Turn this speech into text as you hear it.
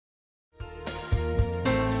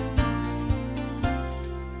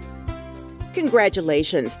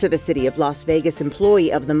Congratulations to the City of Las Vegas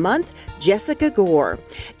Employee of the Month, Jessica Gore.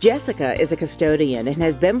 Jessica is a custodian and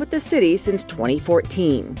has been with the city since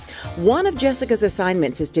 2014. One of Jessica's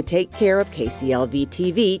assignments is to take care of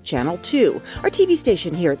KCLV-TV Channel 2, our TV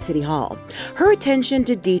station here at City Hall. Her attention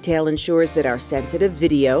to detail ensures that our sensitive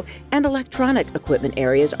video and electronic equipment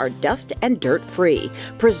areas are dust and dirt-free,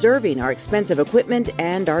 preserving our expensive equipment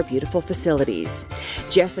and our beautiful facilities.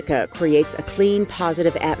 Jessica creates a clean,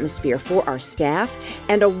 positive atmosphere for our staff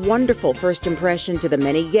and a wonderful first impression to the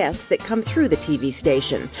many guests that come through the TV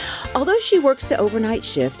station. Although she works the overnight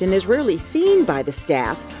shift and is rarely seen by the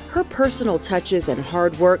staff, her personal touches and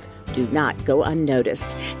hard work do not go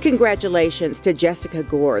unnoticed. Congratulations to Jessica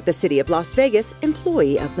Gore, the City of Las Vegas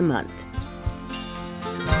Employee of the Month.